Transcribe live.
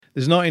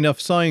there's not enough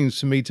signs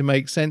for me to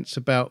make sense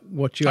about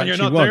what you actually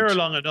want. And you're not there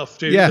long enough,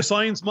 dude. Yeah. The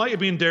signs might have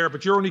been there,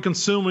 but you're only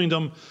consuming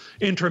them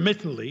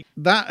intermittently.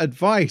 That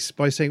advice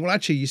by saying, well,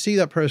 actually, you see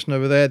that person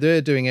over there,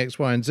 they're doing X,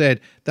 Y, and Z.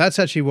 That's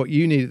actually what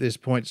you need at this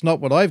point. It's not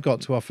what I've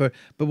got to offer,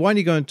 but why don't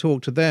you go and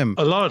talk to them?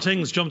 A lot of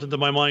things jumped into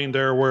my mind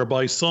there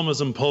whereby some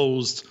is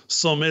imposed,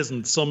 some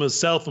isn't, some is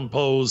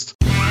self-imposed.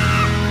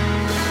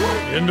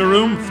 In the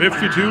room,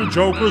 52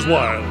 Jokers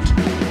Wild.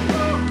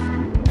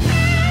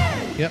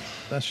 Yep,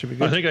 that should be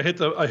good. I think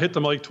I hit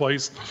the mic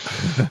twice.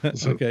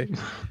 Okay,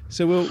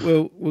 so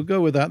we'll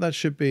go with that. That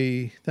should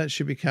be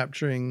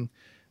capturing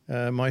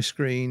my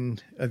screen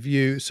of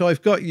you. So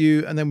I've got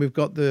you, and then we've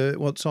got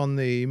what's on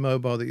the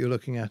mobile that you're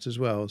looking at as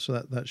well.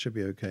 So that should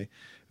be okay.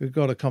 We've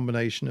got a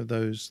combination of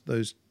those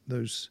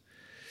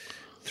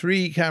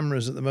 3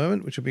 cameras at the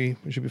moment, which will be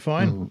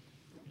fine. Mm.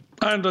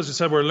 And as you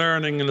said, we're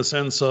learning in the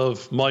sense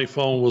of my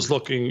phone was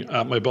looking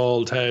at my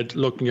bald head,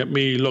 looking at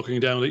me,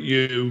 looking down at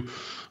you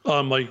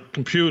on my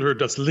computer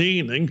that's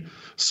leaning.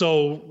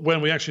 So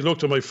when we actually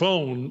looked at my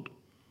phone,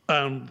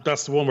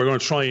 that's the one we're going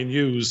to try and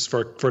use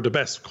for the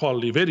best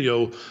quality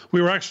video,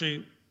 we were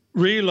actually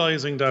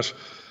realizing that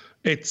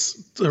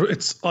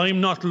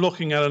I'm not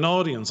looking at an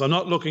audience. I'm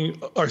not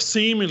looking, or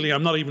seemingly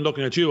I'm not even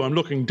looking at you. I'm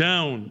looking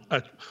down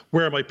at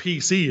where my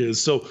PC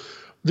is. So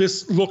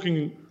this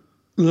looking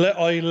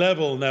eye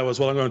level now is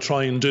what I'm going to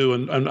try and do,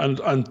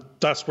 and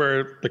that's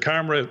where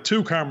the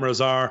 2 cameras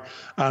are,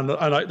 and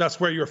that's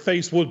where your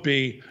face would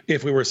be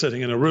if we were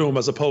sitting in a room,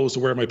 as opposed to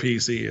where my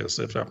PC is,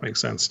 if that makes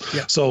sense.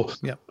 Yeah. So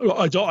yeah.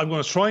 I'm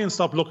going to try and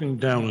stop looking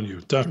down on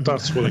you.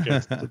 That's what I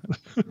get.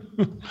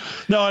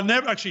 No,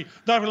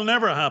 that will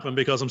never happen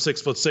because I'm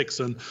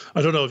 6'6", and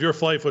I don't know if you're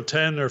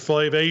 5'10" or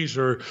 5'8"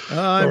 or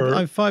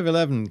I'm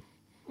 5'11".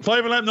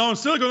 5'11". No, I'm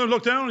still going to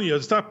look down on you.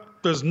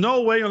 There's no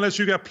way, unless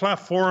you get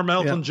platform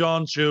Elton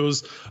John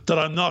shoes, that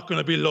I'm not going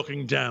to be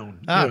looking down.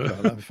 Well,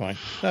 that'll be fine.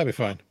 That'll be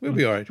fine. We'll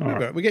be all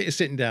right. We get you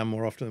sitting down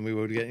more often than we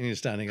would getting you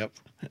standing up.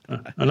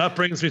 And that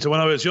brings me to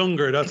when I was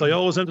younger. I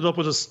always ended up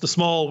with the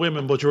small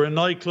women, but you were in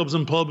nightclubs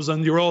and pubs,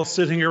 and you were all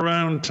sitting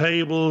around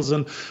tables,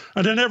 and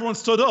then everyone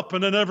stood up,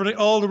 and then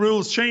all the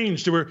rules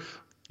changed.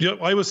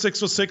 I was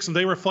 6'6" and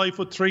they were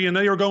 5'3", and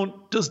now you're going,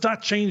 does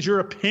that change your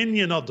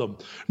opinion of them?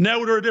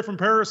 Now they're a different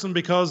person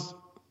because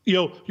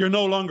you're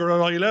no longer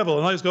at eye level.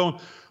 And I was going,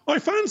 I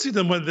fancied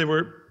them when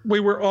we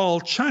were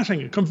all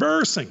chatting and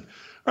conversing.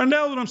 And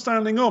now that I'm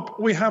standing up,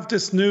 we have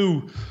this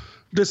new,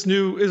 is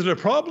it a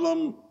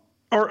problem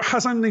or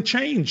has anything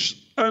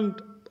changed?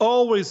 And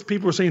always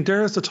people were saying,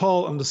 there's the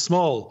tall and the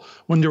small,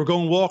 when they were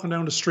walking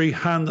down the street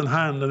hand in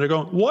hand, and they're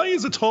going, why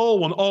is a tall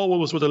one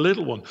always with a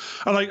little one?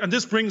 And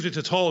this brings me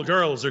to tall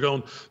girls. They're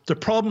going, the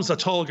problems that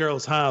tall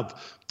girls have,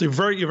 you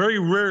very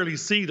rarely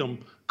see them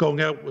going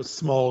out with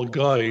small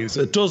guys.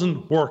 It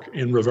doesn't work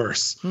in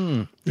reverse. That's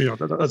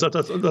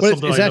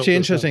something it's actually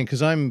interesting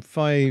because I'm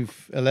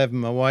 5'11",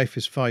 my wife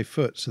is 5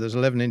 foot, so there's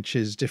 11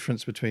 inches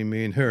difference between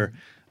me and her.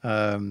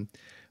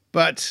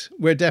 But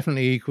we're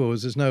definitely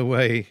equals. There's no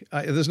way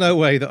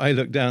that I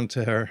look down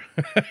to her.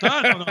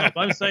 No.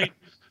 I'm saying,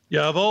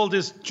 of all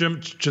this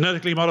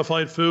genetically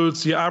modified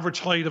foods, the average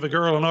height of a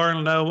girl in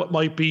Ireland now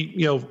might be,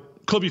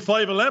 could be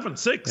 5'11",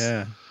 6.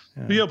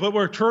 Yeah, but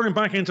we're turning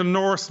back into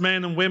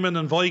Norsemen and women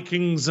and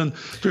Vikings, and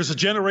there's a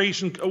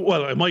generation.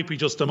 Well, it might be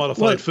just a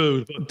modified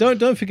food. But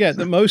don't forget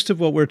that most of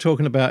what we're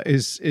talking about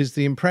is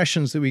the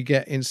impressions that we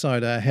get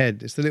inside our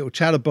head. It's the little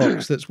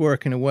chatterbox that's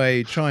working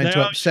away, trying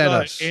to upset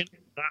us.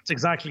 That's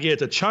exactly it.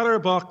 The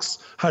chatterbox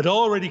had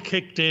already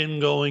kicked in,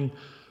 going,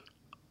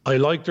 I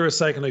liked her a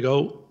second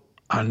ago,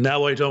 and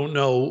now I don't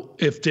know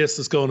if this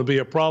is going to be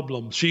a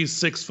problem. She's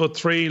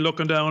 6'3",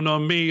 looking down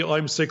on me.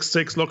 I'm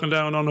 6'6", looking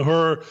down on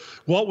her.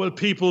 What will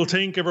people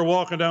think if we're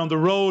walking down the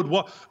road?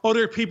 What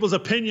other people's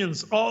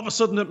opinions? All of a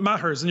sudden it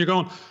matters. And you're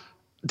going,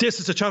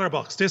 this is a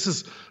chatterbox. This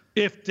is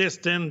if this,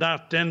 then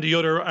that, then the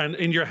other. And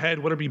in your head,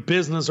 whether it be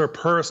business or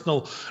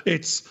personal,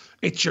 it's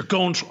you're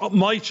going,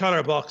 my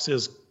chatterbox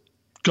is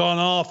gone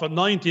off at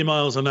 90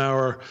 miles an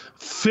hour,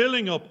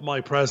 filling up my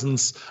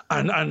presence,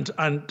 and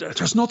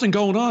there's nothing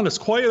going on. It's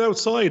quiet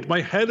outside. My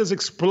head is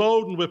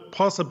exploding with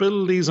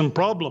possibilities and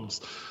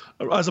problems,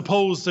 as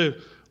opposed to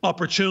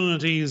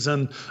opportunities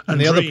and the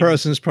dreams. Other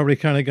person's probably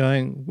kind of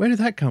going, where did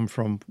that come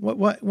from?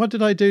 What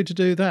did I do to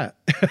do that?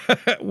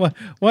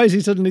 Why is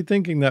he suddenly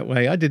thinking that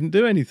way? I didn't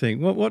do anything.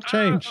 What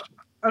changed?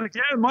 And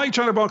again, my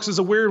chatterbox is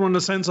a weird one in the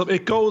sense of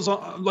it goes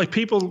on, like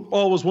people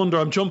always wonder,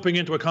 I'm jumping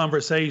into a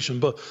conversation,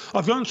 but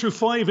I've gone through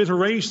 5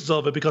 iterations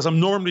of it because I'm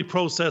normally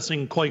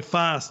processing quite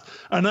fast.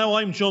 And now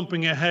I'm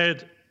jumping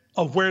ahead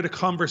of where the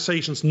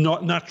conversation's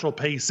natural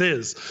pace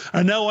is.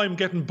 And now I'm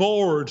getting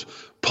bored,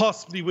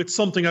 possibly with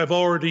something I've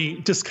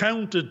already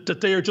discounted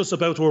that they are just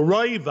about to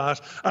arrive at.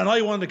 And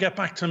I want to get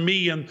back to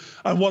me and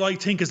what I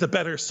think is the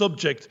better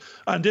subject.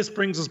 And this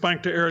brings us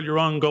back to earlier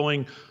on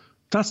going,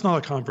 that's not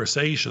a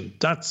conversation.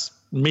 That's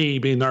me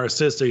being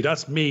narcissistic.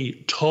 That's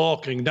me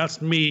talking.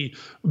 That's me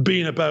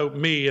being about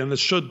me, and it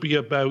should be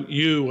about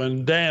you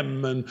and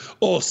them and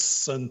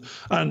us. And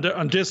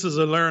this is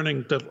a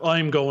learning that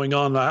I'm going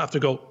on. I have to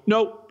go,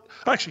 no,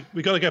 Actually,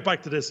 we got to get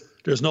back to this.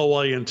 There's no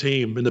I in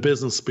team in the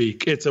business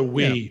speak. It's a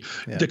we.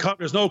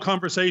 There's no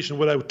conversation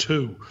without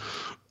two.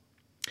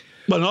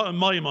 Well, not in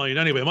my mind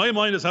anyway. My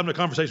mind is having a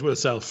conversation with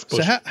itself.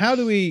 But. So how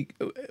do we,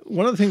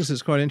 one of the things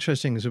that's quite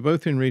interesting is we've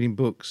both been reading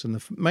books, and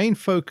the main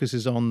focus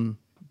is on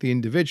the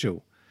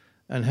individual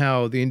and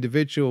how the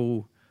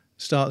individual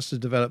starts to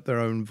develop their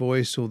own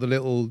voice, or the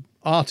little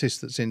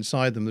artist that's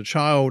inside them, the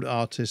child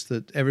artist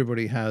that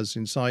everybody has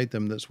inside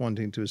them that's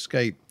wanting to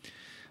escape.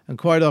 And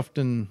quite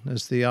often,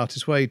 as the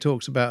Artist Way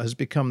talks about, has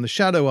become the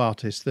shadow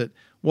artist that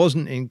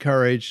wasn't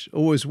encouraged,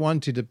 always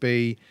wanted to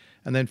be,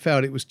 and then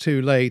felt it was too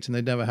late and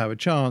they'd never have a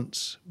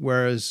chance.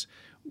 Whereas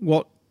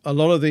what a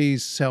lot of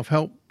these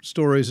self-help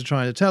stories are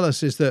trying to tell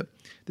us is that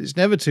it's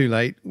never too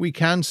late. We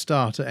can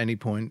start at any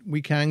point.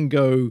 We can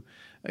go,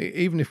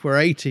 even if we're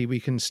 80, we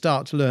can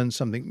start to learn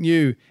something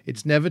new.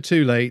 It's never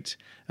too late.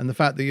 And the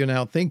fact that you're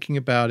now thinking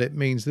about it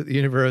means that the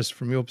universe,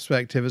 from your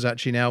perspective, has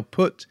actually now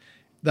put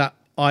that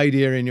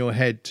idea in your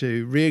head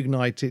to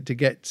reignite it, to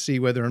get to see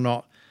whether or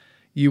not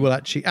you will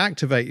actually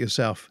activate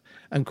yourself.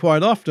 And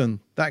quite often,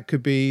 that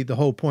could be the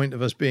whole point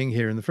of us being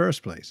here in the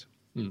first place.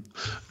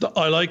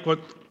 I like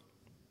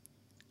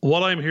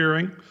what I'm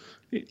hearing.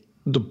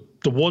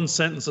 The one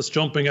sentence that's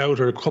jumping out,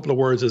 or a couple of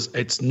words, is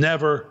it's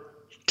never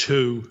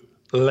too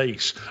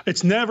late.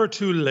 It's never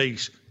too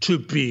late to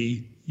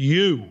be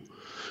you.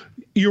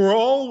 You're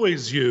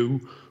always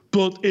you.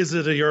 But is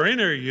it your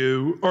inner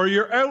you or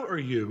your outer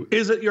you?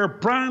 Is it your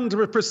brand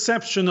or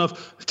perception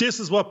of this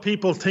is what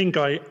people think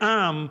I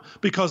am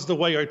because of the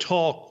way I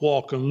talk,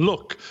 walk, and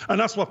look? And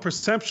that's what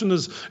perception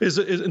is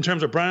in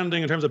terms of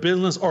branding, in terms of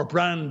business, or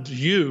brand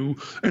you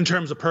in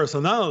terms of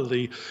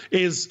personality,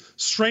 is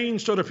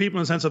strange to other people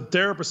in the sense of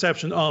their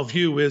perception of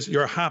you is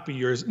you're happy,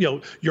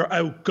 you're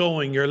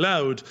outgoing, you're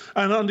loud.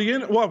 And on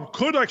the what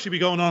could actually be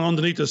going on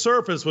underneath the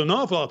surface with an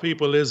awful lot of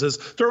people is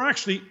they're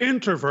actually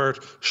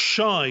introvert,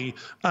 shy,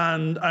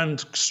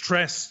 and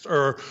stressed,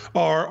 or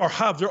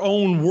have their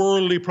own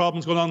worldly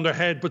problems going on in their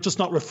head, but just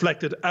not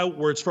reflected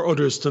outwards for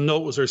others to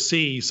notice or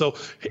see. So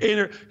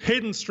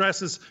hidden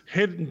stresses,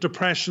 hidden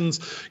depressions.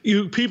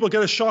 People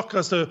get a shock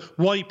as to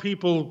why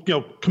people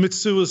commit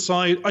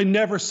suicide. I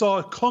never saw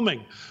it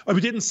coming.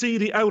 We didn't see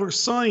the outer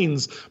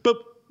signs, but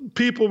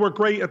people were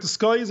great at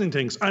disguising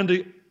things, and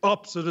the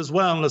opposite as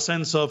well, in the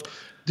sense of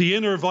the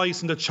inner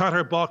voice in the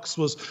chatterbox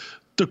was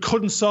they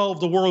couldn't solve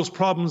the world's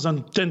problems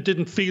and then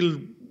didn't feel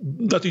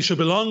that they should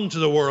belong to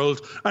the world,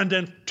 and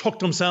then took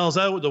themselves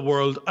out of the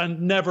world and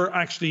never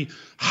actually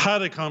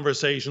had a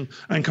conversation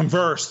and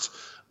conversed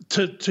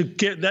to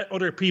let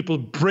other people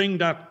bring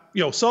that,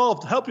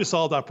 help you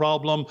solve that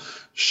problem,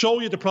 show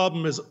you the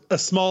problem is a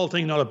small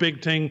thing, not a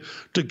big thing,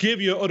 to give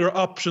you other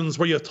options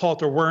where you thought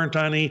there weren't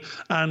any.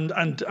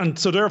 And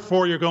so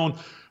therefore you're going,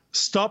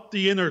 stop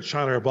the inner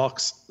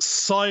chatterbox,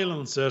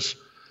 silence it,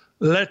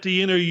 let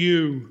the inner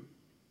you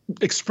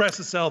express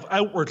itself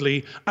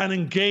outwardly, and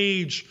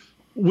engage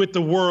with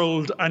the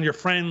world and your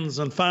friends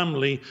and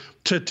family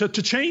to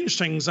change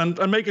things and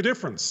make a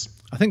difference.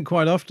 I think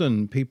quite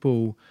often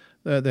people,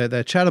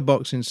 their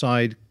chatterbox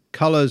inside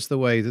colors the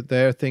way that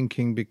they're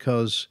thinking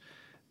because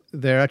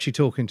they're actually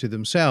talking to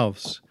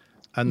themselves,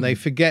 and they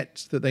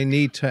forget that they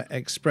need to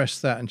express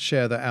that and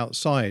share that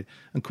outside.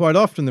 And quite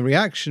often the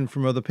reaction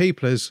from other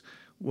people is,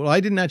 well,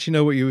 I didn't actually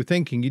know what you were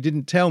thinking. You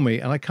didn't tell me,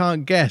 and I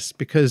can't guess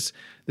because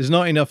there's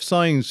not enough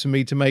signs for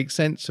me to make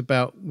sense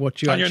about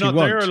what you actually want. And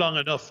you're not there long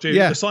enough, dude.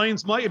 Yeah. The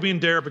signs might have been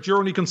there, but you're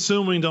only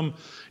consuming them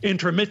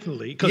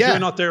intermittently because you're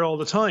not there all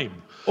the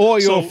time. Or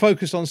you're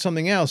focused on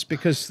something else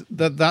because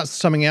that's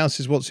something else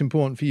is what's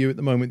important for you at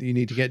the moment that you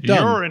need to get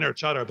done. Your inner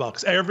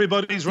chatterbox.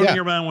 Everybody's running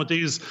around with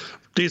these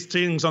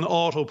things on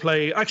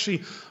autoplay.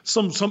 Actually,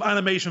 some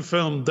animation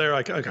film there,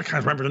 I can't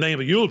remember the name,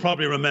 but you'll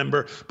probably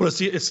remember. But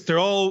it's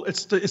all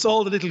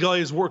the little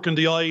guys working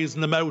the eyes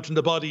and the mouth and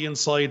the body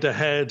inside the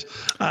head,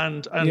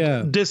 and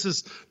this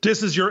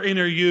is your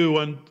inner you,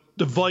 and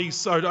the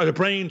voice or the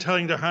brain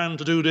telling the hand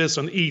to do this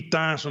and eat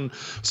that. And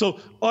so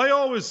I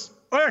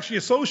actually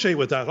associate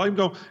with that. I'm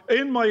going,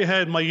 in my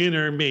head, my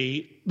inner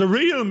me, the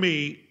real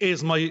me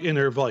is my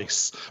inner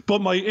voice,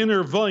 but my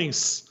inner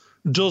voice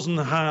doesn't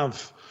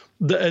have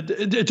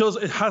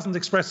it hasn't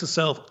expressed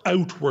itself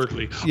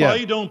outwardly.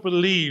 I don't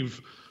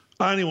believe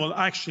anyone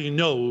actually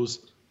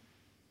knows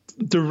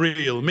the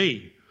real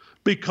me,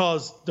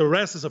 because the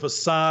rest is a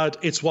facade.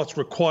 It's what's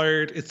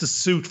required. It's the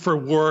suit for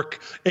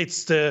work.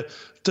 It's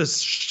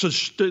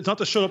it's not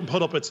the shut up and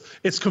put up.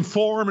 It's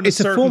conform. And it's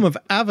a form of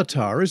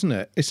avatar, isn't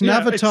it? It's an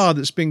avatar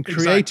that's been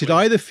created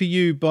either for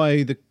you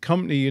by the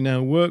company you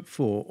now work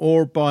for,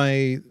 or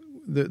by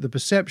the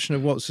perception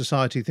of what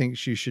society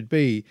thinks you should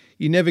be.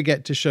 You never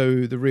get to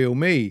show the real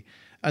me.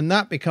 And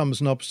that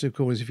becomes an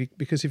obstacle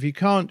because if you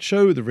can't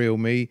show the real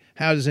me,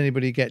 how does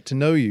anybody get to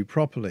know you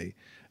properly?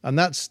 And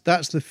that's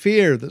the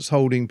fear that's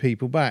holding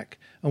people back.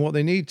 And what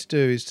they need to do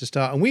is to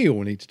start, and we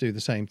all need to do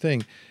the same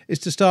thing, is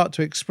to start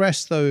to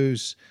express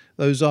those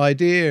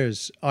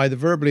ideas, either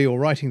verbally or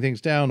writing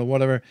things down or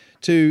whatever,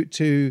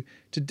 to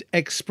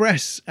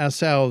express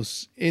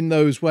ourselves in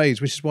those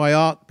ways, which is why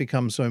art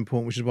becomes so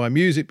important, which is why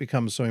music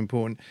becomes so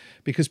important,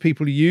 because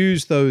people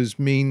use those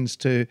means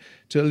to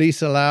at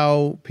least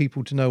allow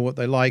people to know what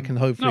they like, and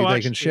hopefully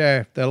they can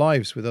share their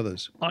lives with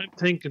others. I'm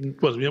thinking,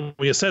 well, when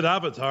you said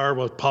Avatar,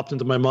 what popped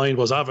into my mind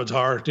was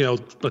Avatar. You know,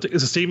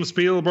 is it Steven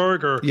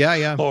Spielberg or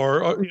yeah,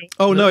 or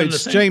no,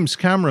 it's James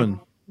Cameron.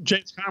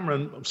 James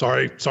Cameron. I'm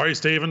sorry,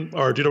 Stephen,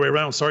 or the other way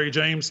around. Sorry,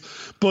 James.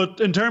 But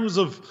in terms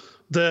of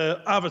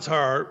the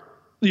Avatar,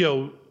 you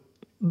know,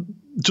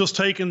 just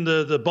taking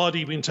the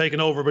body being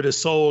taken over by the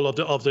soul of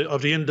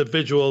the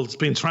individual, it's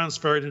being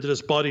transferred into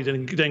this body,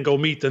 then go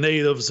meet the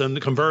natives and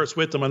converse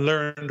with them and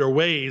learn their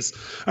ways,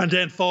 and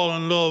then fall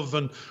in love,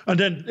 and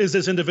then is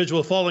this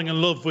individual falling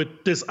in love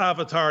with this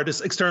avatar,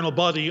 this external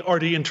body, or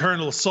the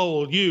internal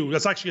soul, you?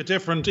 That's actually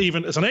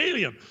it's an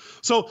alien.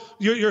 So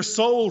your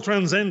soul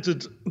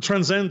transcended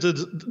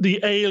the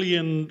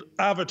alien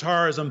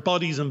avatars and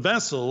bodies and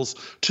vessels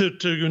to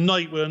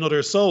unite with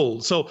another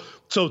soul.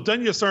 So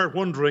then you start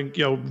wondering,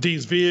 you know,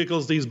 these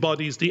vehicles, these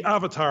bodies, the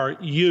avatar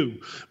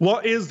you.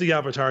 What is the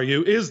avatar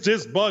you? Is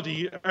this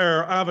body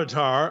our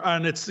avatar,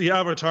 and it's the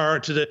avatar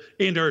to the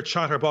inner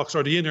chatterbox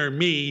or the inner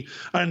me,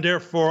 and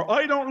therefore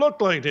I don't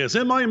look like this.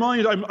 In my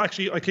mind, I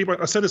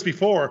said this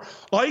before,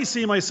 I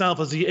see myself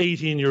as the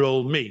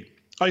 18-year-old me.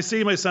 I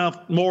see myself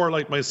more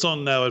like my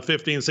son now at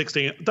 15,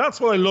 16. That's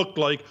what I look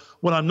like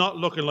when I'm not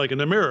looking like in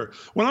the mirror.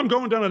 When I'm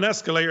going down an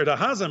escalator that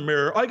has a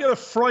mirror, I get a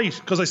fright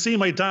because I see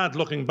my dad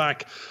looking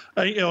back,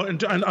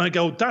 and I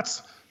go,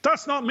 that's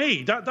not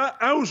me. That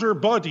outer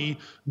body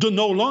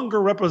no longer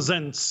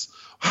represents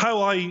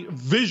how I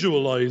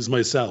visualize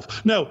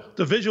myself. Now,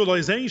 the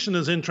visualization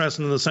is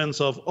interesting in the sense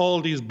of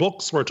all these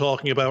books we're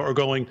talking about are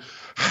going,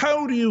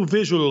 how do you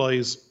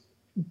visualize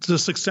the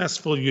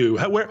successful you?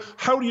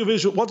 How do you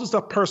visual? What does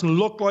that person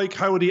look like?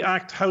 How would he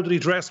act? How did he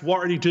dress?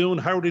 What are they doing?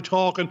 How are they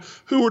talking?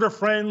 Who are their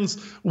friends?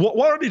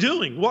 What are they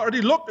doing? What are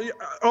they looking?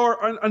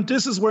 And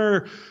this is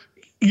where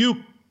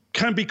you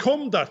can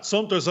become that.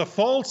 There's a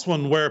false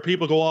one where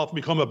people go off and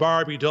become a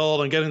Barbie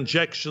doll and get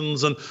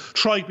injections and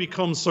try to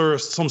become some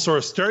sort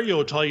of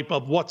stereotype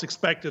of what's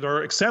expected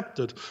or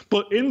accepted.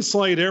 But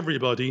inside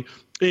everybody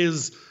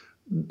is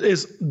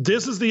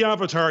the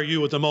avatar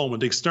you at the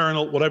moment, the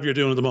external, whatever you're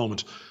doing at the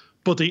moment.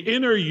 But the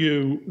inner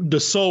you,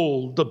 the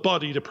soul, the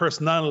body, the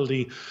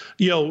personality,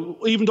 you know,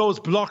 even though it's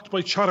blocked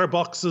by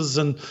chatterboxes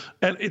and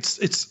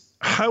it's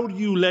how do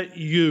you let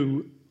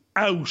you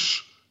out,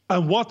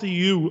 and what do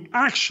you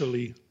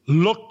actually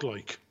look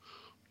like?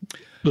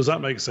 Does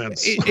that make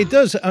sense? It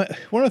does.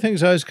 One of the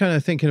things I was kind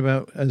of thinking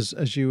about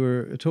as you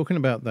were talking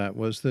about that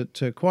was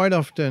that quite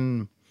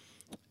often,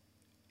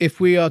 if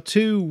we are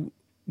too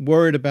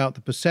worried about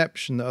the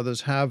perception that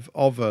others have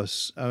of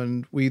us,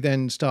 and we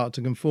then start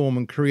to conform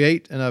and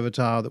create an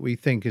avatar that we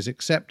think is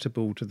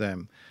acceptable to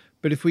them.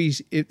 But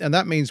and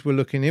that means we're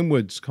looking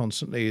inwards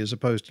constantly as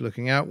opposed to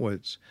looking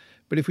outwards.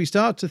 But if we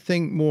start to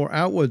think more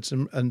outwards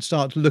and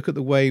start to look at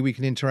the way we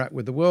can interact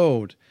with the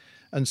world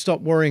and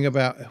stop worrying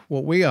about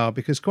what we are,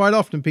 because quite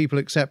often people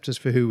accept us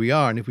for who we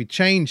are. And if we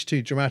change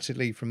too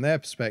dramatically from their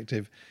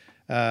perspective,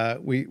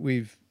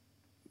 we've,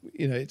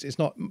 you know, it's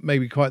not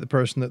maybe quite the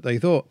person that they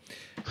thought.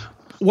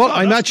 Well,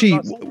 I'm actually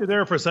you're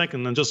there for a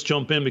second and just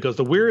jump in, because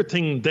the weird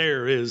thing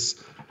there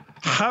is,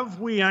 have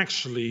we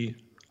actually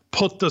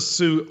put the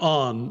suit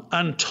on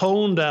and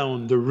toned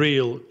down the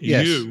real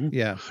you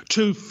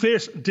to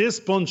fit this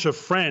bunch of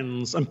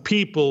friends and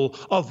people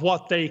of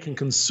what they can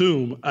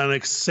consume and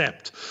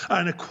accept,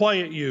 and a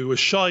quiet you, a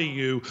shy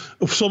you,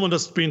 someone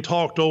that's been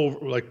talked over,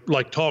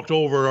 like talked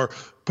over or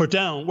put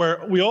down,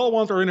 where we all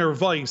want our inner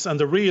voice and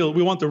we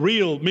want the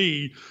real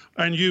me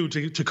and you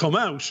to come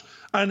out.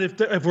 And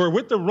if we're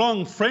with the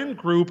wrong friend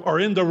group or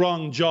in the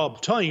wrong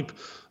job type,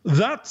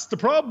 that's the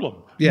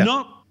problem,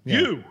 not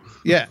you.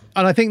 Yeah,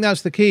 and I think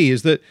that's the key,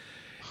 is that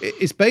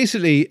it's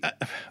basically,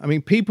 I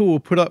mean, people will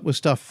put up with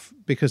stuff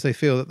because they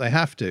feel that they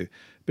have to.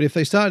 But if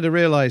they started to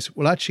realize,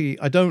 well, actually,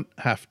 I don't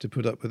have to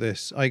put up with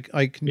this. I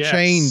can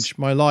change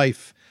my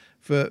life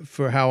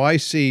for how I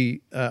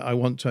see I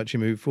want to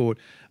actually move forward.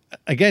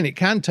 Again, it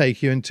can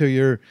take you until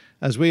you're,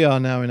 as we are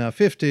now in our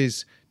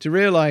 50s, to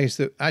realize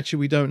that actually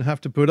we don't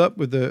have to put up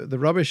with the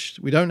rubbish.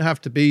 We don't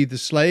have to be the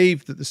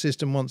slave that the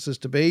system wants us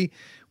to be.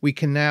 We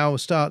can now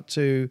start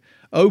to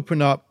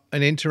open up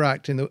and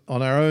interact on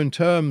our own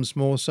terms,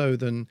 more so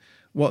than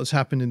what's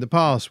happened in the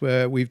past,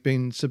 where we've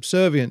been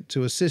subservient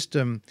to a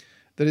system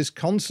that is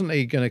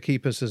constantly going to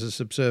keep us as a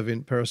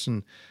subservient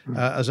person,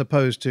 as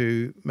opposed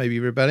to maybe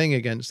rebelling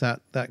against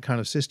that kind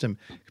of system.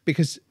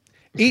 Because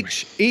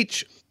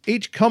each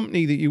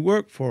company that you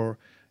work for,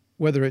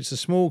 whether it's a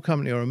small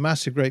company or a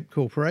massive great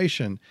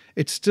corporation,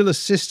 it's still a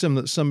system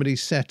that somebody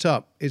set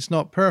up. It's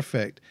not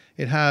perfect.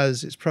 It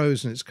has its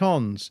pros and its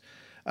cons.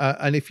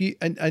 And if you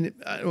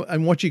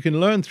and what you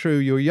can learn through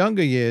your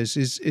younger years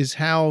is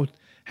how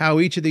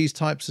each of these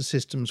types of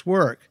systems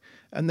work.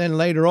 And then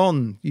later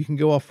on, you can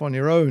go off on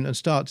your own and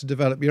start to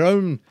develop your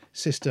own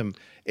system.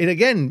 It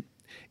again,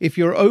 if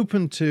you're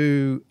open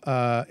to,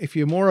 if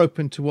you're more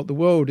open to what the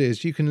world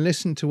is, you can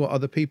listen to what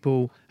other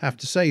people have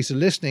to say. So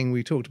listening,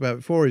 we talked about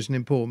before, is an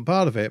important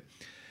part of it.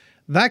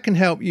 That can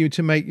help you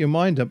to make your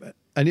mind up.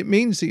 And it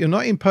means that you're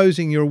not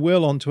imposing your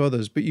will onto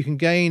others, but you can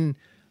gain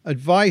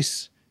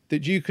advice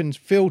that you can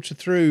filter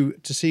through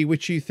to see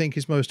which you think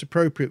is most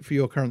appropriate for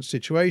your current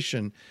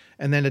situation,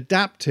 and then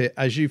adapt it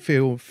as you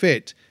feel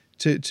fit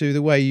to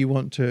the way you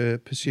want to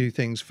pursue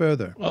things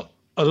further. Well,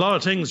 a lot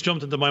of things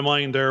jumped into my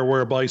mind there,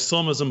 whereby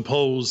some is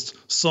imposed,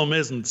 some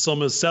isn't,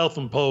 some is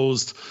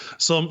self-imposed,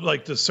 some,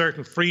 like, there's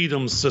certain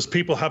freedoms, there's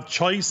people have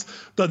choice.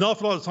 An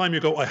awful lot of the time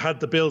you go, I had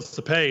the bills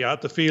to pay, I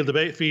had to feed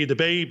the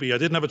baby, I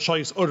didn't have a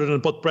choice other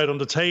than put bread on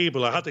the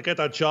table, I had to get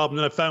that job, and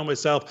then I found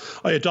myself,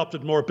 I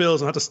adopted more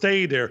bills and had to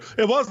stay there.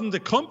 It wasn't the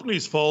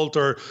company's fault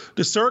or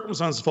the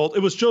circumstances' fault,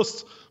 it was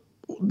just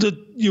that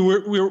we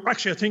were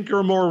actually, I think you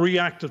were more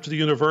reactive to the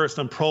universe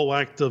than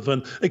proactive,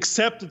 and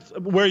accepted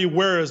where you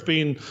were as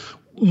being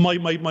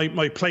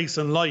my place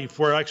in life,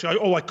 where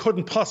actually I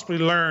couldn't possibly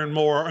learn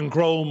more and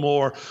grow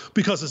more,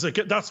 because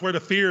that's where the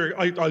fear,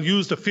 I'll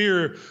use the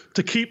fear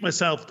to keep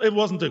myself. It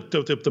wasn't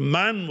the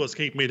man was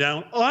keeping me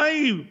down,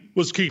 I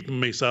was keeping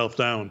myself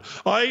down.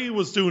 I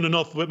was doing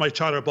enough with my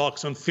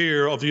chatterbox and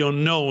fear of the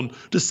unknown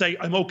to say,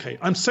 I'm okay,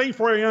 I'm safe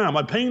where I am,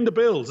 I'm paying the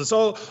bills, it's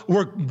all,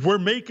 we're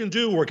making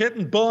do, we're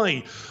getting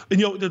by. And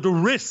the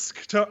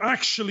risk to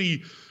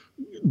actually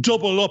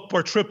double up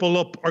or triple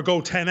up or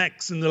go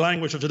 10x in the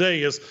language of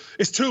today is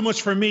too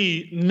much for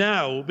me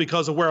now,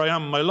 because of where I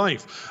am in my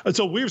life. And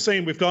so we're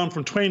saying we've gone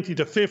from 20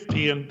 to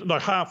 50 and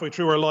like halfway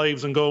through our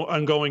lives and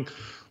going,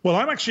 well,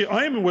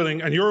 I'm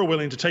willing, and you're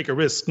willing to take a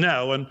risk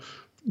now. And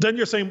then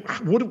you're saying,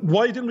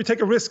 why didn't we take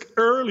a risk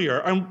earlier?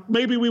 And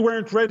maybe we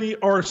weren't ready,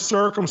 or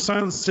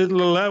circumstance didn't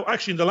allow.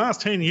 Actually, in the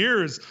last 10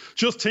 years,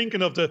 just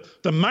thinking of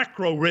the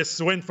macro risks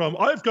went from,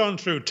 I've gone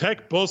through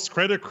tech bust,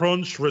 credit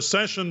crunch,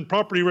 recession,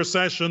 property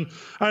recession,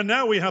 and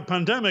now we have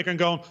pandemic, and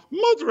going,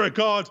 mother of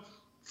God,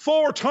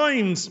 4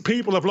 times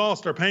people have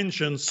lost their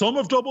pensions. Some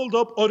have doubled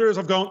up, others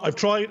have gone, I've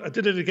tried, I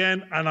did it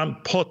again, and I'm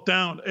put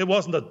down. It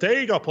wasn't that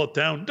they got put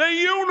down. The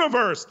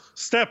universe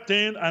stepped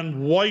in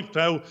and wiped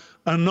out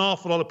an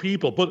awful lot of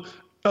people. But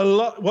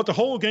what the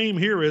whole game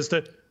here is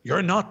that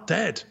you're not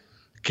dead.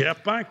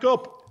 Get back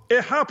up.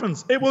 It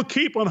happens. It will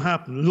keep on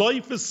happening.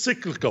 Life is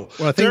cyclical.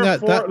 Well, I think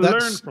Therefore, that's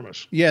learn from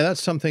it. Yeah,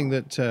 that's something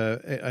that,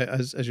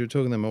 as you were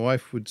talking there, my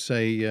wife would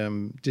say,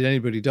 did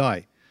anybody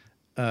die?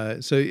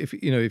 So if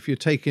you're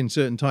taking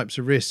certain types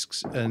of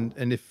risks, and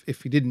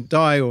if you didn't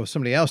die, or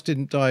somebody else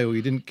didn't die, or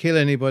you didn't kill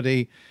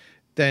anybody,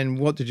 then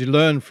what did you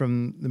learn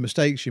from the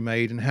mistakes you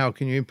made, and how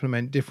can you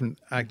implement different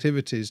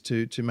activities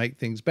to make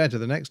things better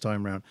the next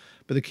time around?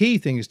 But the key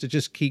thing is to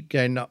just keep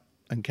getting up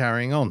and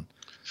carrying on.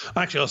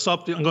 Actually, I'll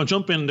stop. I'm going to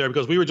jump in there,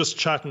 because we were just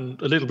chatting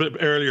a little bit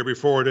earlier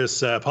before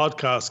this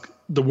podcast.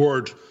 The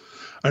word,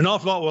 an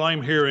awful lot what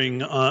I'm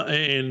hearing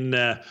in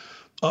the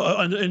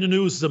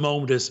news at the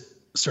moment is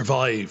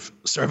survive.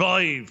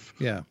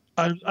 Yeah.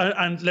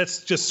 And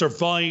let's just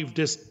survive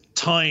this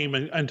time,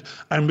 and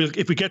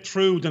if we get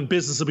through, then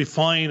business will be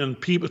fine, and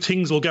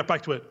things will get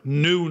back to a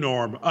new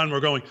norm. And we're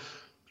going,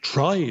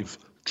 thrive.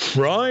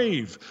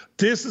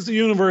 This is the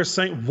universe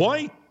saying,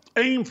 why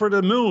aim for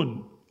the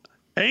moon?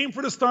 Aim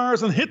for the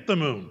stars and hit the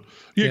moon.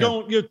 You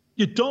don't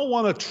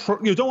want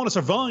to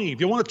survive.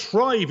 You want to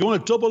thrive. You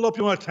want to double up.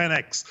 You want to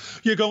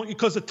 10x.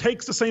 Because it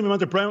takes the same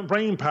amount of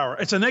brain power.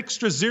 It's an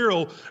extra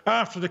 0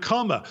 after the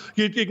comma.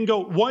 You can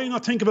go, why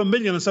not think of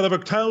 1,000,000 instead of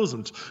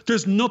 1,000?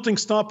 There's nothing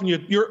stopping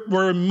you.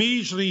 We're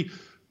immediately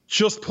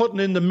just putting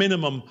in the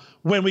minimum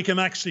when we can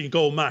actually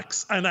go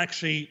max and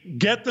actually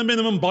get the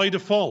minimum by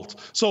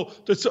default. So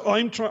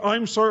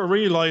I'm sort of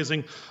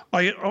realizing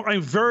I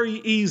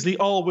very easily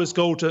always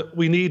go to,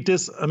 we need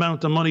this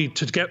amount of money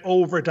to get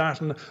over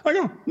that. And I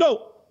go,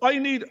 no,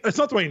 it's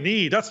not what I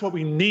need. That's what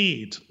we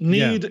need.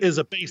 Need is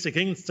a basic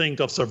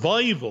instinct of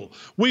survival.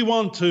 We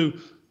want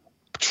to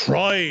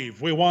thrive.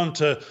 We want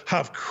to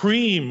have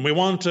cream. We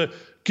want to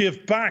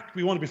give back.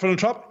 We want to be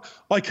philanthropic.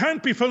 I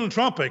can't be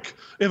philanthropic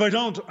if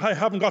I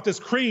haven't got this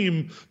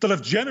cream that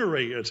I've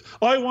generated.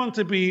 I want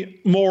to be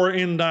more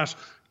in that,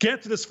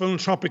 get to this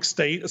philanthropic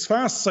state as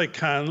fast as I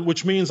can,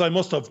 which means I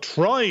must have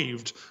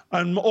thrived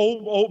and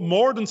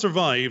more than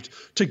survived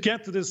to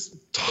get to this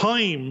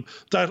time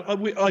that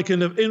I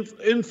can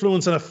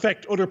influence and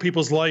affect other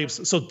people's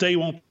lives, so they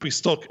won't be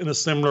stuck in a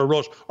similar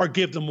rut, or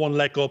give them one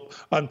leg up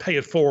and pay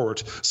it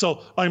forward.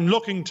 So I'm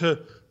looking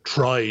to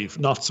thrive,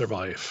 not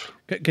survive.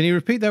 Can you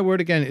repeat that word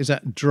again? Is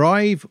that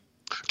drive?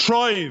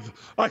 Thrive.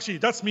 Actually,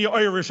 that's me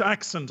Irish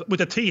accent with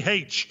a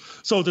TH.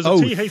 So there's a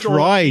TH or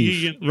thrive.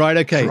 E. Right,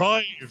 okay.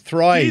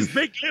 Thrive. These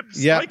big lips.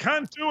 Yeah. I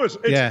can't do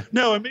it.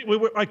 No, I mean,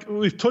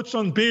 we've touched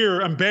on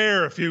beer and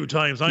bear a few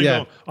times.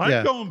 I'm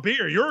going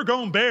beer. You're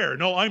going bear.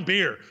 No, I'm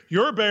beer.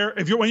 You're bear.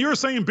 When you're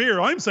saying beer,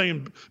 I'm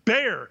saying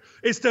bear.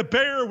 It's the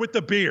bear with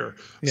the beer.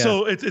 Yeah.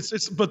 So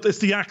but it's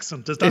the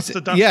accent. That's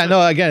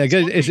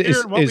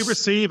it's what we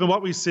receive and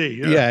what we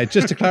see. Yeah,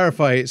 just to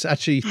clarify, it's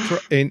actually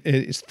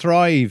it's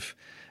thrive.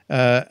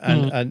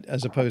 And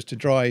as opposed to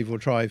drive or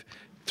thrive.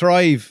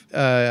 thrive.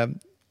 And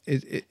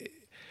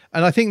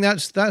I think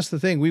that's the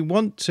thing. We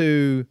want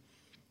to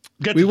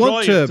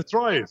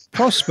thrive.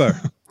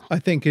 Prosper. I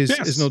think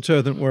is an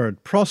alternate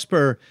word.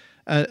 Prosper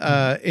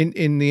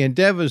in the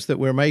endeavors that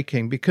we're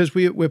making, because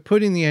we're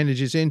putting the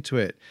energies into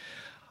it.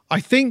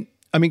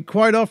 I mean,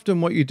 quite often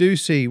what you do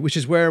see, which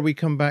is where we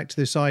come back to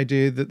this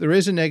idea that there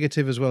is a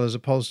negative as well as a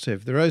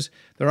positive.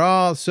 There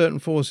are certain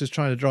forces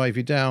trying to drive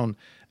you down,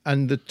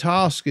 and the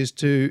task is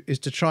to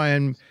try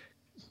and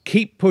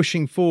keep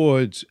pushing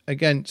forwards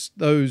against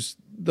those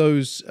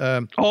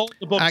all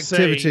the books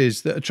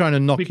activities that are trying to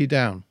knock you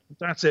down.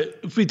 That's it.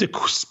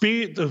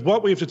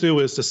 What we have to do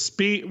is the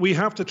speed. We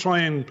have to try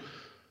and,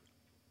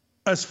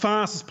 as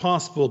fast as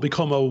possible,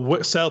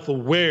 become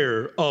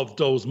self-aware of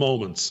those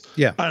moments.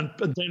 Yeah, and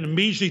then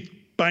immediately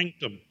bank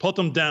them, put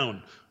them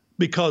down,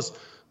 because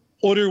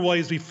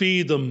otherwise we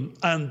feed them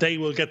and they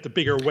will get the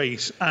bigger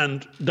weight,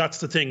 and that's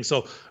the thing.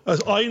 So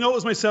as I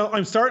notice myself,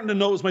 I'm starting to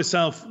notice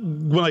myself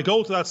when I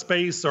go to that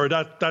space or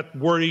that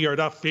worry or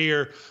that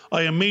fear,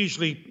 I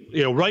immediately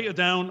write it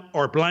down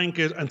or blank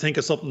it and think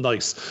of something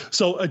nice.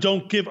 So I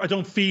don't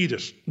feed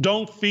it.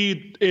 Don't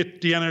feed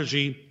it the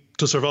energy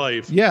to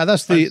survive. Yeah,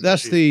 that's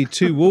the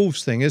two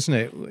wolves thing, isn't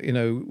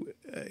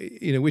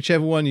it?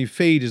 Whichever one you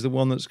feed is the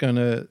one that's going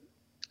to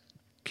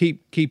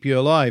keep you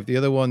alive. The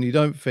other one you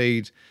don't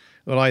feed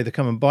will either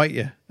come and bite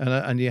you,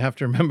 and you have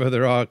to remember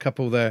there are a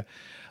couple there.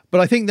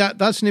 But I think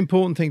that's an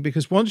important thing,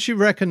 because once you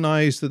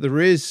recognize that there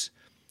is,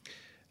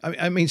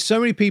 I mean, so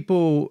many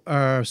people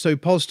are so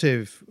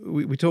positive.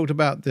 We talked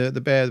about the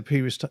bear the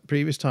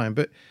previous time,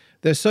 but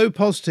they're so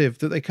positive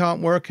that they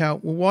can't work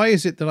out, well, why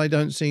is it that I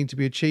don't seem to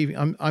be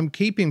achieving? I'm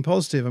keeping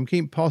positive,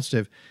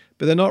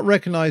 but they're not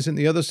recognizing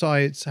the other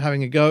side's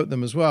having a go at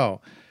them as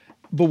well.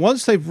 But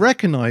once they've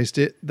recognized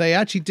it, they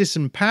actually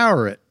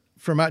disempower it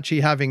from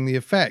actually having the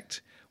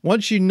effect.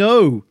 Once you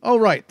know, oh,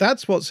 right,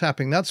 that's what's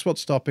happening, that's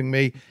what's stopping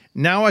me,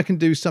 now I can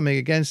do something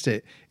against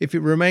it. If it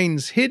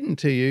remains hidden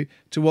to you,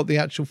 to what the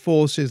actual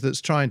force is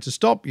that's trying to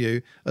stop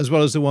you, as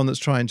well as the one that's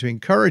trying to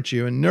encourage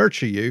you and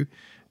nurture you,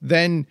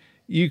 then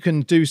you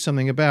can do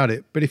something about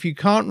it. But if you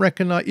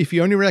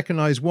only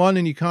recognize one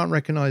and you can't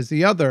recognize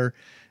the other,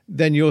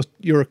 then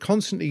you're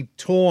constantly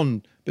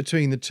torn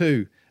between the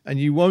two, and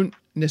you won't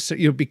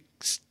necessarily, you'll be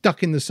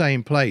stuck in the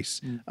same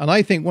place. And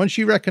I think once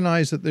you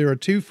recognize that there are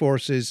two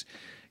forces,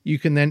 you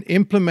can then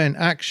implement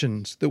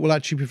actions that will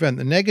actually prevent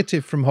the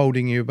negative from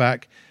holding you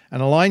back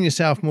and align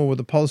yourself more with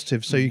the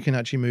positive, so you can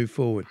actually move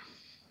forward.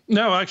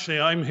 No,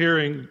 actually, I'm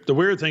hearing the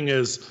weird thing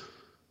is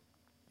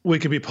we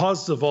can be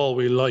positive all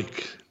we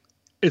like.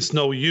 It's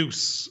no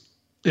use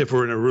if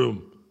we're in a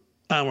room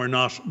and we're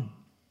not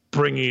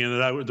bringing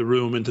it out of the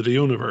room into the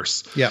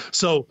universe. Yeah.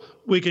 So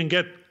we can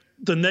get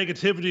the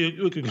negativity,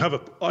 we can have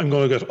I'm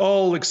going to get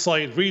all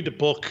excited, read the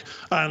book,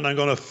 and I'm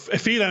going to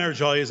feel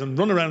energized and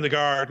run around the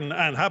garden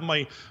and have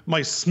my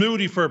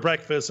smoothie for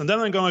breakfast. And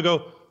then I'm going to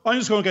go, I'm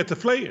just going to get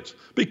deflated,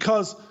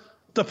 because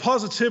the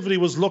positivity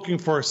was looking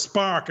for a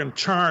spark and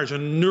charge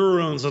and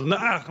neurons and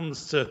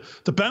atoms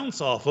to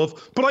bounce off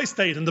of, but I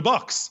stayed in the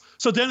box.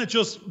 So then it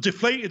just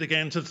deflated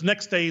again to the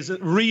next day's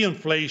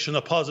reinflation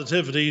of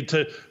positivity,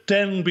 to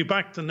then be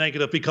back to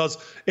negative, because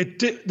it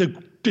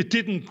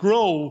didn't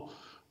grow.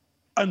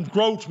 And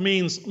growth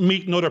means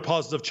meeting other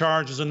positive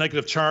charges and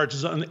negative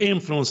charges and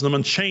influencing them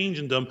and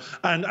changing them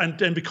and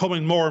then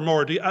becoming more and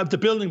more. The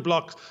building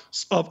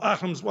blocks of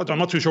atoms, well, I'm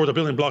not too sure what the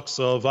building blocks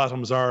of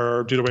atoms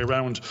are, the other way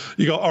around.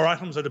 Our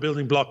atoms are the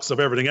building blocks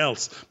of everything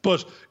else.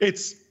 But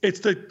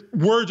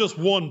we're just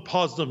one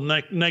positive,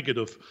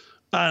 negative.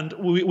 And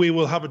we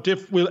will have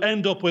we'll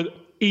end up with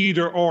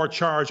either or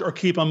charge or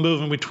keep on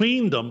moving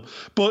between them.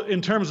 But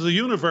in terms of the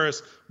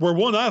universe, we're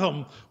one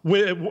atom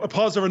with a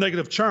positive or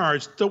negative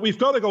charge, that we've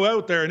got to go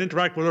out there and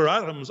interact with our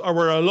atoms, or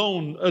we're a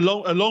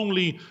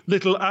lonely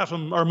little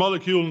atom or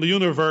molecule in the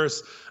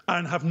universe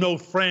and have no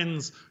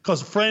friends.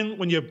 Because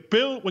when you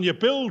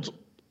build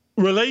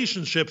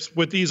relationships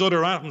with these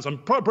other atoms and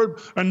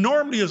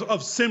normally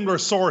of similar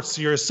sorts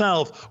to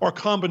yourself, or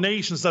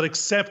combinations that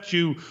accept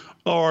you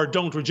or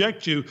don't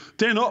reject you,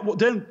 then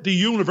the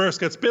universe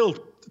gets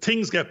built.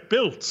 Things get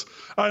built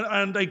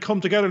and they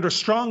come together and they're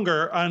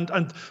stronger.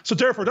 And so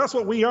therefore, that's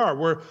what we are.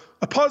 We're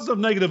a positive,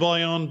 negative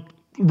ion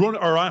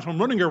or atom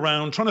running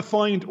around trying to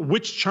find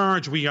which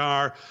charge we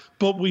are,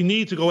 but we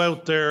need to go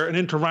out there and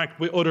interact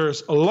with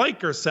others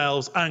like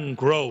ourselves and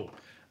grow.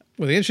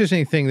 Well, the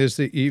interesting thing is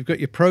that you've got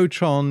your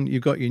proton,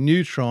 you've got your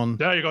neutron.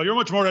 There you go. You're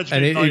much more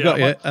educated.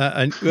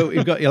 And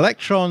you've got your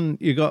electron,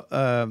 you've got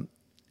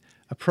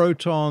a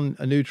proton,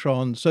 a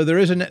neutron. So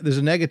there's a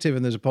negative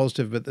and there's a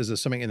positive, but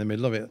there's something in the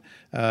middle of it,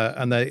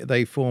 and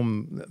they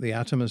form the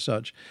atom as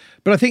such.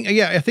 But I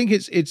think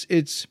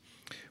it's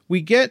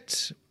we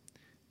get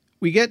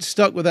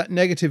stuck with that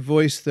negative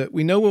voice that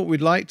we know what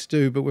we'd like to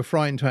do, but we're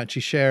frightened to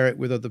actually share it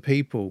with other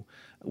people.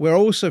 We're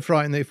also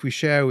frightened that if we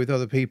share with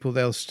other people,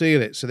 they'll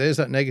steal it. So there's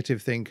that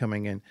negative thing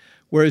coming in.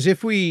 Whereas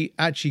if we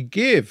actually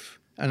give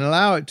and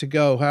allow it to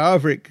go,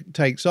 however it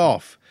takes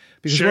off.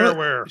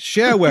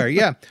 Shareware,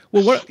 yeah.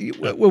 Well,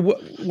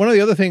 one of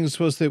the other things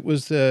was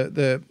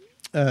the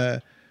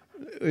it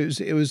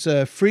was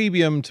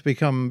freemium to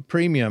become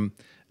premium.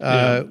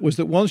 Was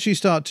that once you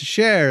start to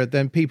share,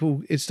 then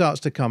it starts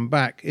to come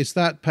back. It's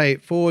that pay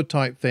it forward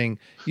type thing.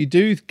 You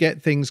do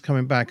get things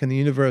coming back, and the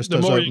universe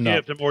does open up. The more you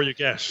give, the more you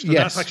get. And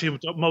that's actually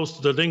what most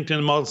of the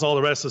LinkedIn models, all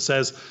the rest of it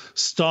says,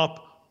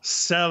 stop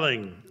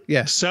selling.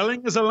 Yes.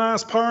 Selling is the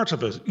last part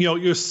of it.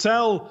 You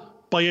sell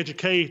by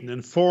educating,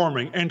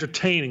 informing,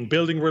 entertaining,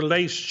 building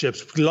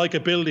relationships,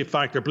 likability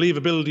factor,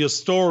 believability of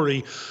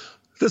story.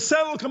 The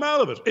sell will come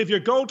out of it. If you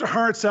go to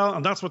hard sell,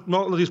 and that's what a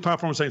lot of these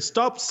platforms are saying,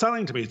 stop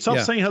selling to me. Stop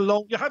saying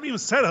hello. You haven't even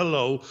said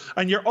hello,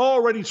 and you're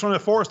already trying to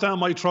force down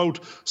my throat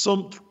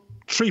some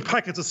 3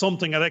 packets of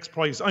something at X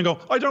price. I go,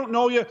 I don't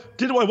know you.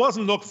 I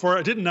wasn't looking for it.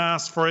 I didn't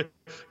ask for it.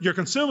 You're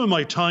consuming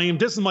my time.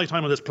 This is my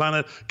time on this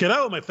planet. Get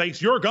out of my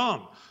face. You're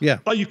gone. Yeah.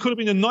 You could have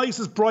been the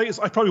nicest, brightest.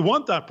 I probably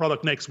want that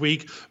product next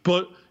week,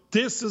 but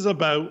this is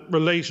about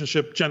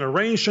relationship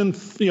generation,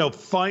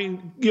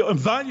 valuing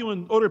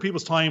other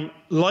people's time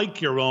like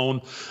your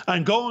own,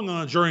 and going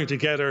on a journey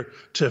together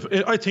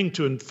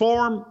to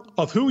inform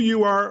of who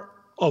you are,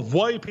 of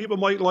why people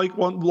might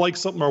like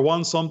something or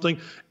want something,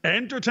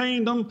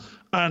 entertain them,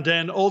 and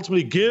then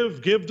ultimately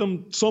give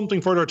them something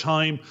for their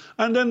time,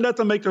 and then let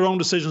them make their own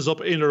decisions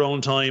up in their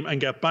own time and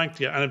get back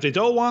to you. And if they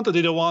don't want it,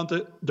 they don't want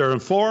it. They're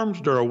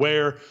informed, they're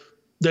aware,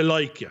 they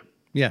like you.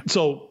 Yeah.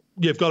 So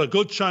you've got a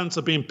good chance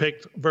of being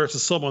picked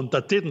versus someone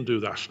that didn't do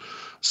that.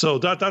 So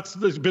that's a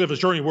bit of a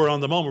journey we're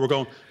on the moment. We're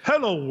going,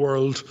 hello,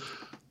 world.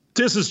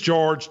 This is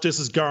George. This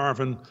is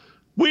Garvin.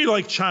 We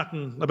like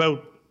chatting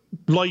about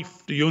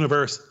life, the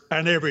universe,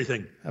 and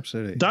everything.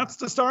 Absolutely. That's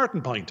the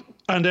starting point.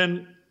 And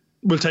then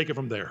we'll take it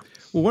from there.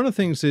 Well, one of the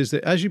things is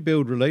that as you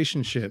build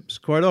relationships,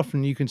 quite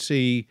often you can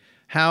see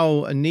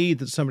how a need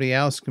that somebody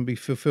else can be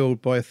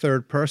fulfilled by a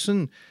third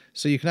person.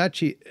 So you can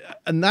actually,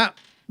 and that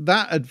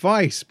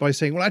advice by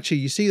saying, well, actually,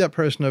 you see that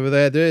person over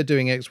there, they're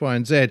doing X, Y,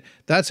 and Z.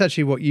 That's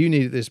actually what you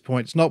need at this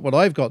point. It's not what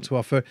I've got to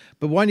offer,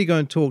 but why don't you go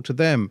and talk to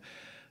them?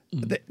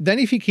 Then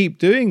if you keep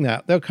doing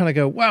that, they'll kind of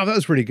go, wow, that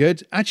was really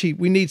good. Actually,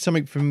 we need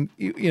something from,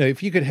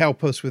 if you could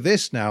help us with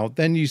this now,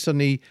 then you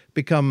suddenly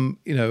become,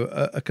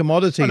 a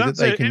commodity that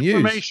they can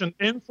use.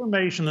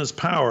 Information is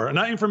power. And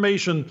that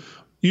information,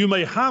 you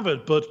may have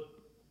it, but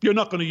you're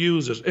not going to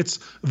use it. It's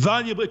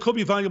valuable. It could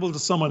be valuable to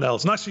someone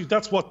else. And actually,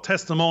 that's what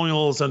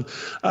testimonials and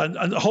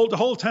the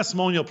whole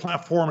testimonial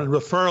platform and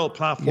referral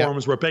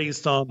platforms were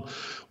based on.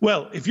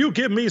 Well, if you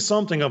give me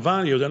something of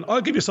value, then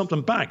I'll give you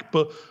something back.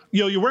 But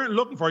you weren't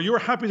looking for it. You were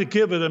happy to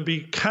give it and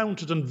be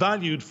counted and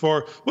valued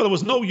for, well, it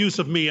was no use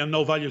of me and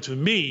no value to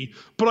me,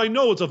 but I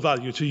know it's of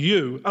value to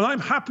you. And I'm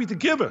happy to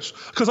give it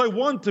because I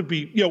want to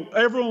be,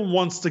 everyone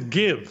wants to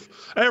give.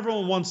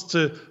 Everyone wants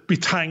to be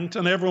thanked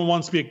and everyone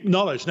wants to be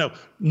acknowledged.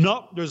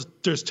 Now,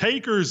 there's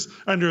takers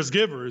and there's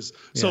givers.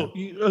 Yeah. So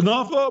an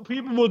awful lot of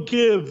people will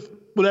give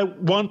without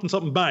wanting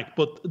something back,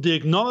 but the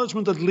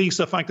acknowledgement, at least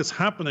the fact it's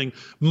happening,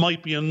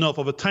 might be enough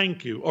of a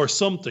thank you or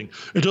something.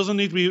 It doesn't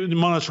need to be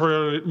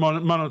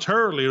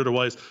monetarily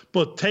otherwise,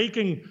 but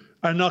taking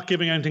and not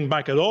giving anything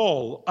back at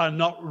all and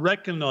not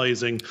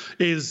recognizing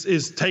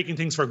is taking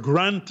things for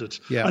granted.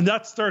 Yeah. And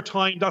that's their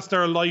time, that's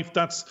their life,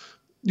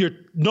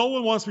 no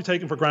one wants to be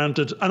taken for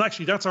granted. And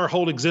actually, that's our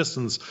whole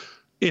existence.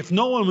 If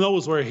no one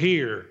knows we're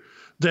here,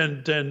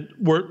 then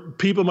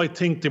people might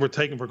think they were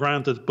taken for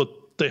granted, but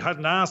they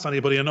hadn't asked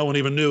anybody and no one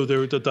even knew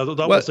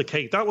that was the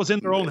case. That was in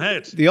their own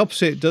head. The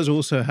opposite does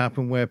also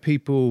happen where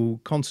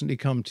people constantly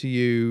come to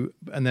you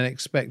and then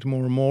expect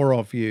more and more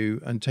of you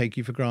and take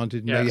you for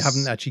granted. You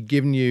haven't actually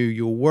given you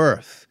your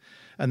worth.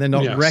 And they're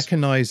not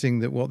recognizing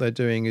that what they're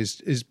doing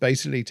is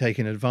basically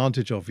taking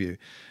advantage of you.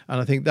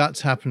 And I think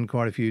that's happened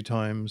quite a few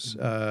times.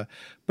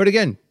 But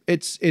again,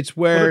 it's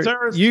where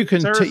you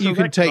can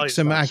take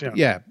some action.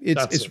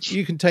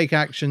 You can take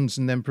actions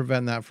and then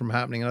prevent that from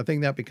happening. And I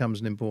think that becomes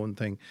an important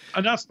thing.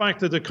 And that's back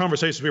to the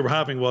conversation we were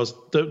having was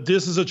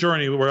this is a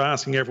journey we're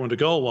asking everyone to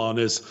go on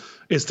is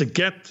to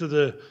get to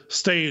the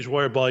stage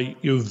whereby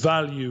you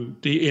value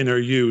the inner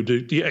you,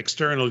 the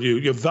external you.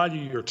 You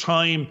value your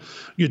time.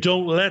 You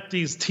don't let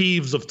these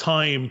thieves of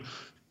time,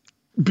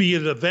 be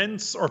it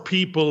events or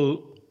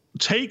people,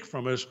 take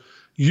from it.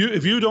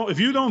 If you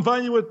don't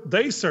value it,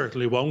 they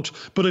certainly won't.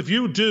 But if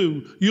you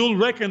do, you'll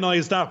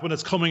recognize that when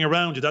it's coming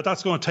around you.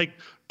 That's going to take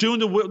doing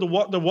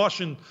the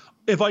washing.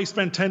 If I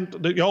spend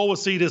you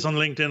always see this on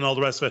LinkedIn and all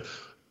the rest of it.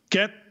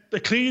 Get a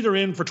cleaner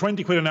in for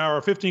 20 quid an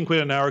hour, 15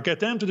 quid an hour. Get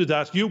them to do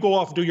that. You go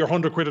off and do your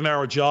 100 quid an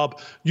hour job.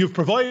 You've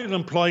provided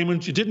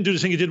employment. You didn't do the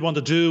thing you did want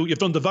to do. You've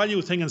done the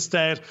value thing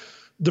instead.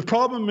 The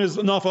problem is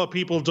an awful lot of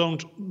people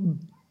don't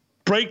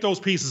break those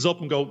pieces up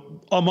and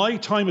go, my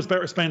time is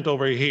better spent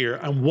over here,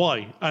 and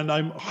why? And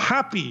I'm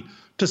happy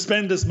to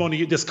spend this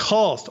money, this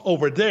cost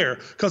over there,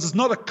 because it's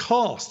not a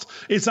cost.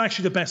 It's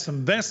actually the best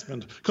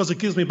investment because it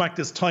gives me back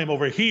this time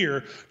over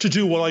here to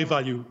do what I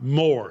value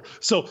more.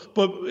 So,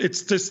 but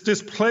it's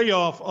this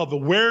playoff of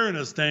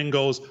awareness then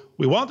goes,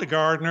 we want a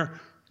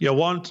gardener, you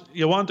want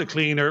a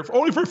cleaner,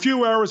 only for a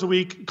few hours a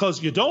week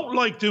because you don't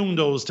like doing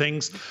those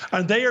things,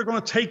 and they are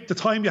going to take the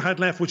time you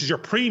had left, which is your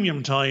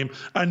premium time,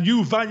 and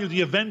you value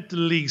the event the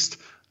least,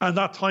 and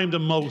that time the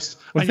most,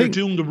 Well, and you're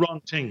doing the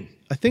wrong thing.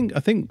 I think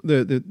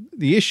the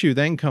issue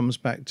then comes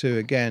back to,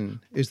 again,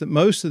 is that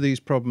most of these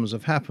problems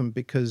have happened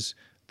because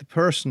the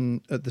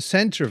person at the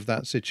center of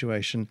that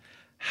situation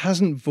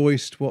hasn't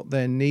voiced what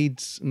their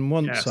needs and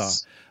wants are.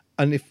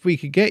 And if we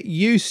could get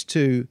used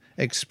to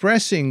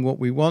expressing what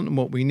we want and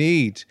what we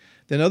need,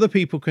 then other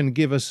people can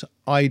give us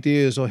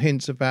ideas or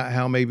hints about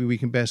how maybe we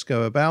can best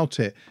go about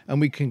it,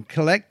 and we can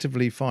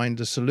collectively find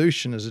a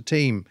solution as a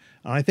team.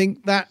 And I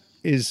think that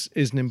is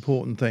an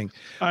important thing.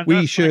 And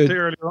we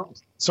should.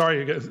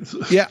 Sorry.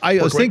 Yeah,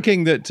 I was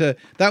thinking that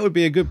that would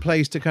be a good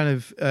place to kind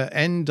of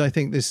end, I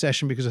think, this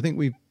session, because I think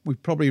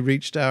we've probably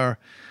reached our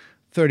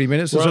 30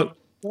 minutes or so.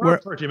 We're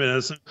 30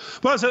 minutes.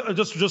 But it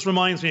just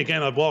reminds me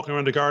again of walking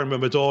around the garden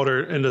with my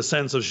daughter, in the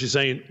sense of she's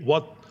saying,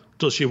 what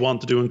does she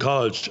want to do in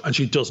college? And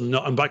she doesn't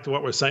know. And back to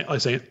what we're saying,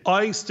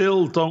 I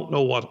still don't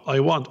know what I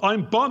want.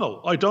 I'm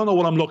Bono. I don't know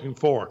what I'm looking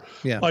for.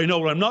 Yeah. I know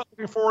what I'm not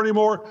looking for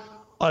anymore.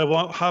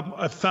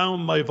 I've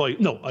found my voice.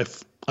 No,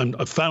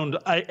 I've found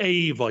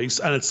a voice,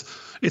 and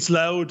it's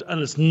loud, and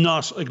it's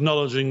not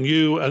acknowledging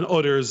you and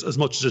others as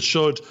much as it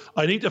should.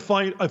 I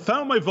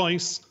found my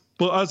voice.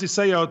 But as they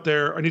say out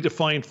there, I need to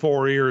find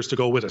 4 ears to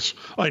go with it.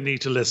 I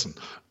need to listen,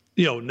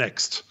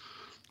 next.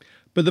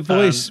 But the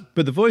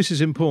voice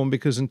is important,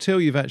 because until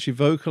you've actually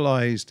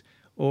vocalized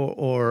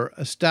or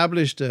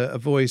established a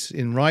voice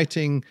in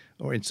writing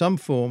or in some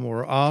form,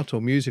 or art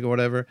or music or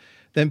whatever,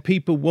 then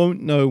people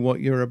won't know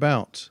what you're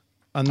about.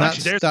 And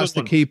that's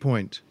the key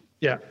point.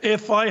 Yeah.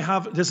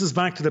 This is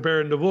back to the bear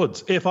in the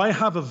woods. If I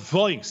have a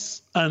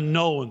voice and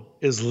no one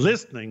is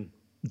listening,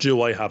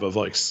 do I have a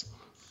voice?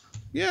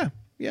 Yeah.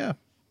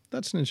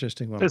 That's an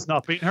interesting one. It's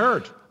not being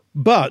heard.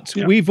 But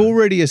we've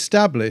already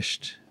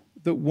established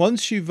that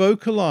once you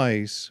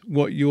vocalize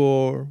what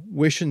your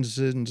wishes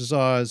and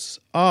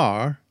desires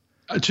are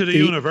to the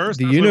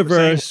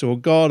universe or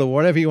God or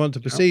whatever you want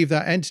to perceive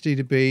that entity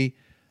to be,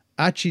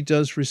 actually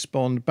does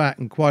respond back.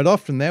 And quite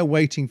often they're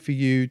waiting for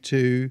you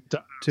to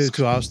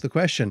ask the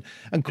question.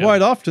 And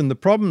quite often the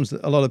problems that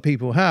a lot of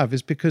people have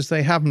is because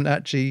they haven't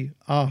actually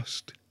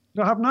asked.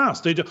 They haven't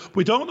asked.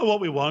 We don't know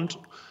what we want.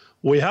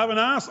 We haven't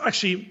asked.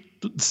 Actually,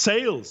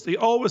 sales, they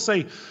always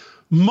say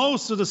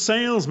most of the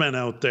salesmen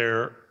out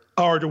there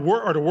are the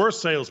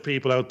worst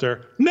salespeople out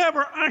there,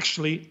 never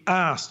actually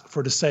asked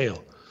for the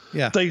sale.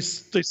 Yeah. They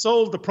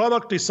sold the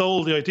product, they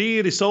sold the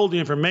idea, they sold the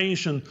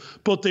information,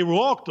 but they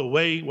walked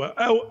away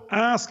without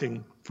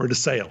asking for the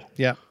sale.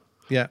 Yeah.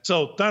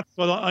 So that's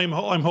what I'm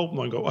hoping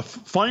I go.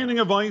 Finding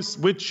a voice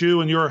with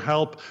you and your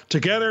help.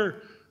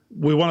 Together,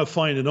 we want to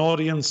find an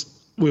audience.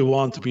 We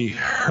want to be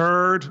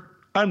heard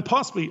and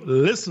possibly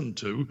listened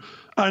to,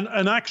 and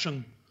an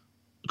action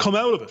come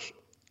out of it,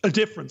 a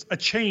difference, a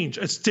change,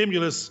 a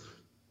stimulus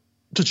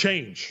to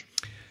change,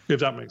 if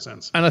that makes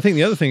sense. And I think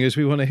the other thing is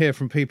we want to hear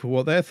from people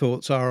what their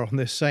thoughts are on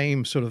this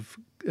same sort of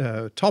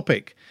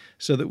topic,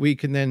 so that we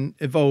can then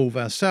evolve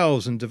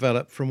ourselves and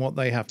develop from what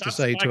they have to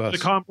say to us. The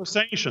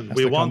conversation.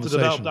 We want to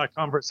develop that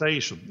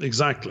conversation.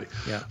 Exactly.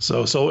 Yeah.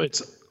 So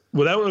it's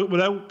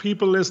without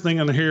people listening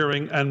and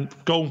hearing and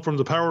going from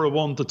the power of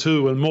 1 to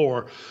 2 and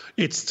more,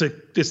 it's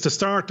to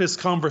start this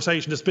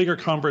conversation, this bigger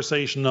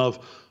conversation of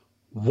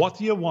what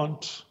do you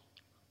want?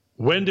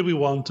 When do we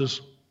want it?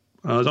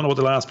 I don't know what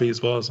the last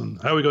piece was,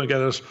 and how are we going to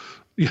get it?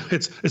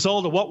 It's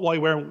all the what, why,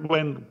 where,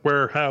 when,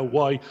 where, how,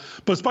 why.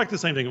 But it's back to the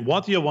same thing.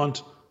 What do you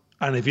want?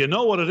 And if you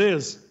know what it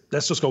is,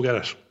 let's just go get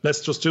it.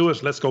 Let's just do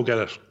it. Let's go get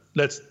it.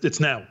 It's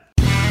now.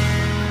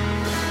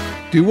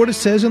 Do what it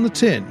says on the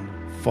tin.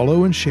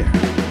 Follow and share.